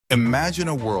Imagine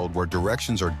a world where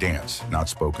directions are dance, not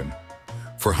spoken.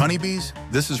 For honeybees,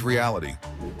 this is reality.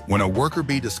 When a worker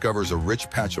bee discovers a rich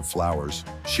patch of flowers,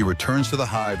 she returns to the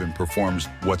hive and performs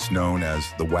what's known as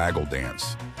the waggle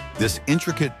dance. This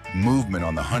intricate movement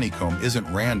on the honeycomb isn't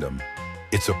random,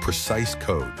 it's a precise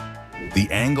code. The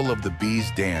angle of the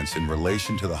bee's dance in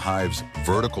relation to the hive's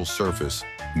vertical surface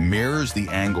mirrors the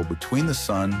angle between the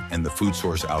sun and the food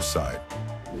source outside.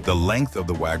 The length of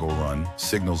the waggle run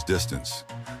signals distance.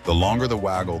 The longer the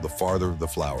waggle, the farther the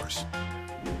flowers.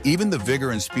 Even the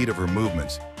vigor and speed of her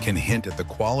movements can hint at the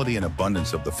quality and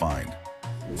abundance of the find.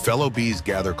 Fellow bees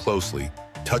gather closely,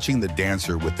 touching the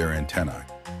dancer with their antennae,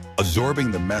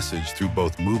 absorbing the message through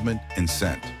both movement and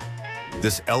scent.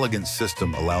 This elegant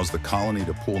system allows the colony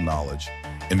to pool knowledge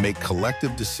and make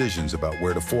collective decisions about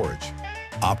where to forage,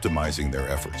 optimizing their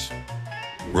efforts.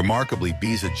 Remarkably,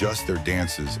 bees adjust their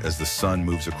dances as the sun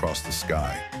moves across the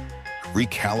sky,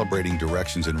 recalibrating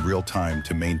directions in real time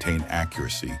to maintain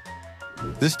accuracy.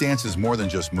 This dance is more than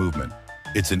just movement.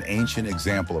 It's an ancient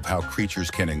example of how creatures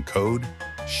can encode,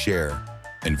 share,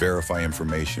 and verify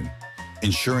information,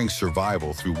 ensuring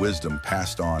survival through wisdom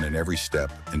passed on in every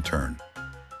step and turn.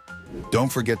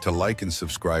 Don't forget to like and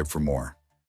subscribe for more.